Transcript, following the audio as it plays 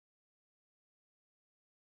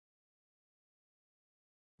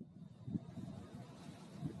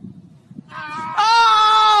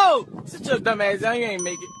Oh! Sit your dumb ass down. You ain't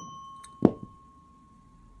make it.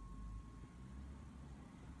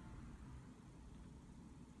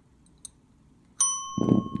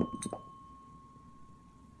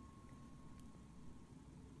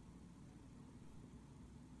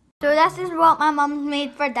 So this is what my mum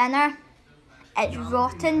made for dinner. It's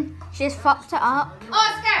rotten. She's fucked it up.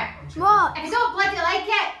 Oscar! What? If you don't bloody like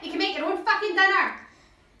it, you can make your own fucking dinner.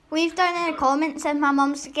 Leave down in the comments if my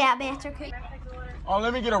mum's to get a better cook.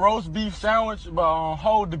 Let me get a roast beef sandwich, but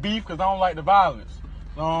hold the beef because I don't like the violence.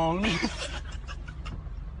 Let me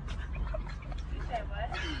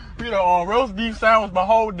get a roast beef sandwich, but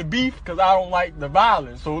hold the beef because I don't like the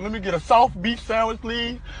violence. So let me get a soft beef sandwich,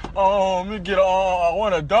 please. Let me get I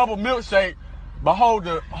want a double milkshake, but hold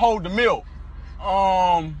the milk.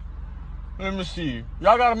 Let me see.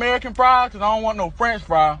 Y'all got American fries? Because I don't want no French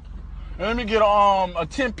fry. And let me get a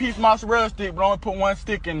 10-piece mozzarella stick, but only put one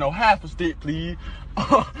stick in, no half a stick, please.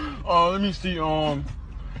 Let me see.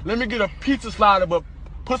 Let me get a pizza slider, but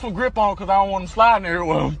put some grip on because I don't want them sliding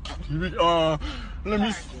everywhere. Let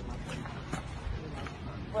me see.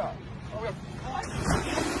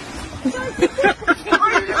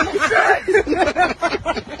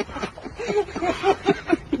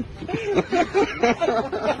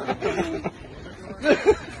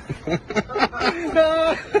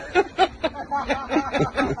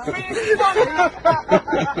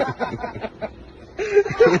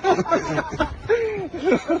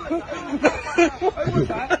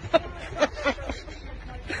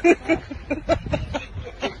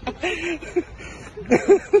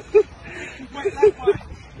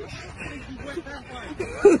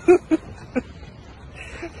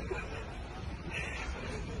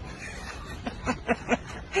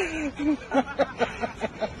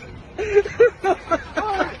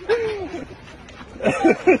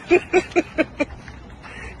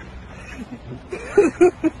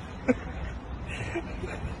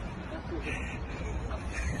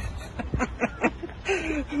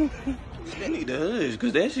 They need to hush,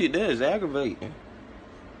 cause that shit does aggravating.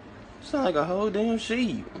 Sound like a whole damn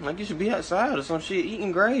sheep. Like you should be outside or some shit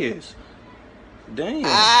eating grass. Damn.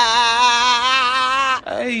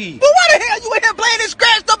 Hey. Well, why the hell you in here playing this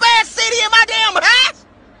scratch the bad CD in my damn house?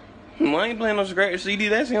 I ain't playing no scratch CD,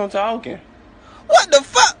 that's him talking. What the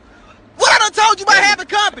fuck? What I done told you about having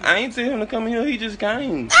company? I ain't tell him to come in here, he just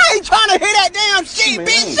came. I ain't trying to hear that damn shit, Man,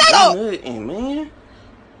 bitch. Shut up. Nothing, man.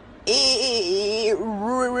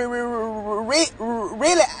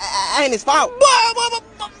 Really, ain't his fault. Boy,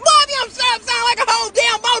 them sound like a whole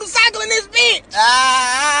damn motorcycle in this bitch.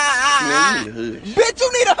 Man, you need to hush. Bitch, you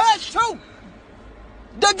need a hush too.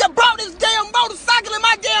 You brought this damn motorcycle in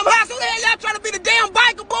my damn house. Who the hell y'all trying to be the damn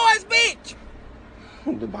biker boys, bitch?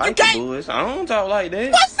 The biker boys? I don't talk like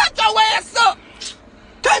that. Well, shut your ass up.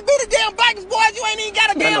 Can't be the damn bikers boys. You ain't even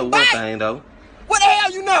got a damn I know bike. one thing, though. What the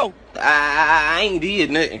hell you know? I ain't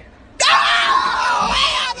did nothing. Oh,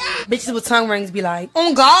 hell no. Bitches with tongue rings be like,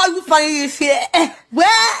 oh God, you funny as shit.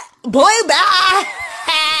 What? Boy, bye.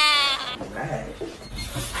 Right.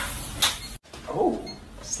 Oh,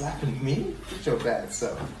 slapping me? Get your bad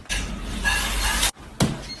self.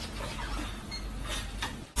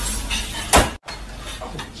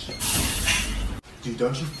 Oh, shit. Dude,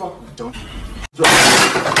 don't you don't.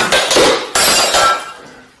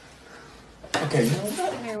 Okay, you know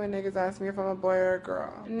what? I hate when niggas ask me if I'm a boy or a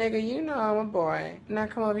girl. Nigga, you know I'm a boy. Now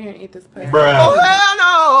come over here and eat this pussy. Bruh. Oh, hell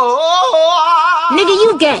no. Nigga,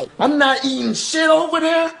 you gay. I'm not eating shit over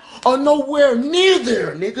there or nowhere near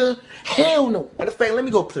there, nigga. Hell no. Matter of fact, let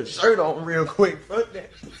me go put a shirt on real quick. Fuck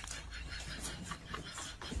that.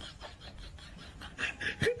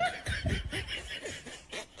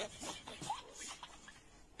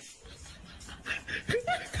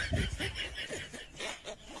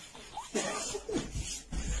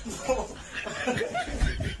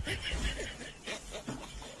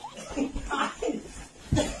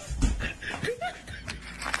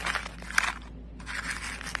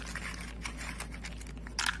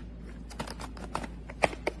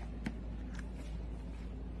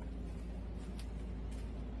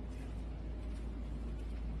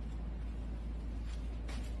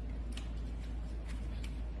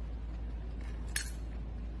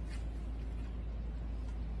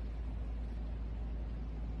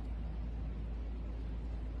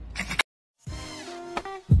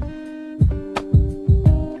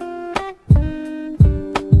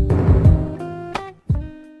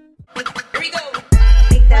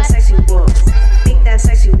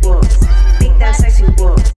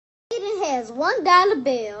 $1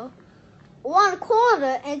 bill, 1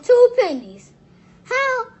 quarter, and 2 pennies.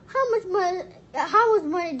 How much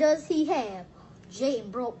money does he have? Jay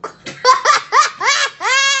broke.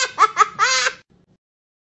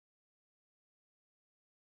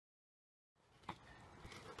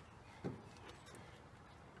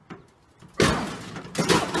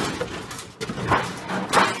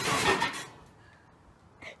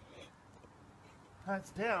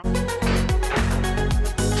 That's down.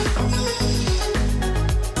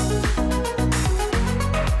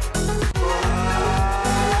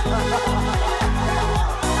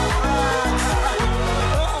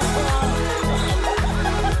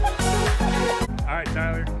 All right,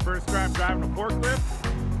 Tyler, first time driving a forklift.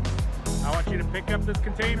 I want you to pick up this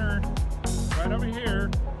container right over here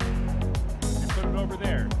and put it over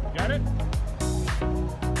there. Got it?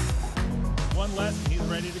 One less and he's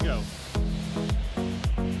ready to go.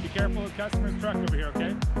 Be careful of the customer's truck over here,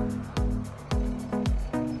 okay?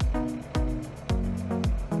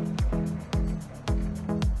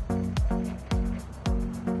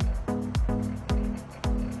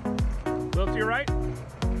 A little to your right.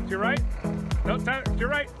 To your right. No, Tyler, to your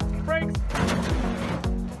right. Brakes.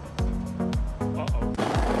 Uh-oh.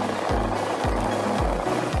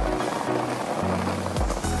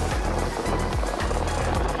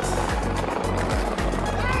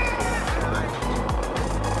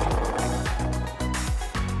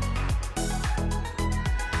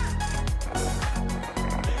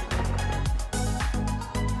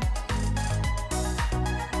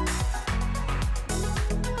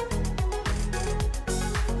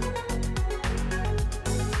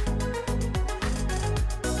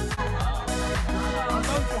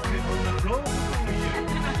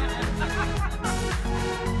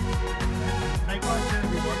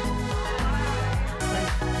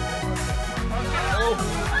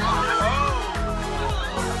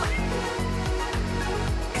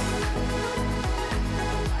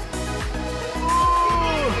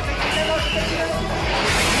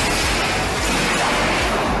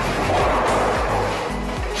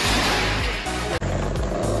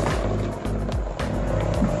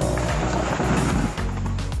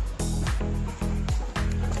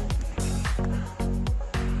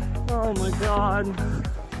 Oh my God.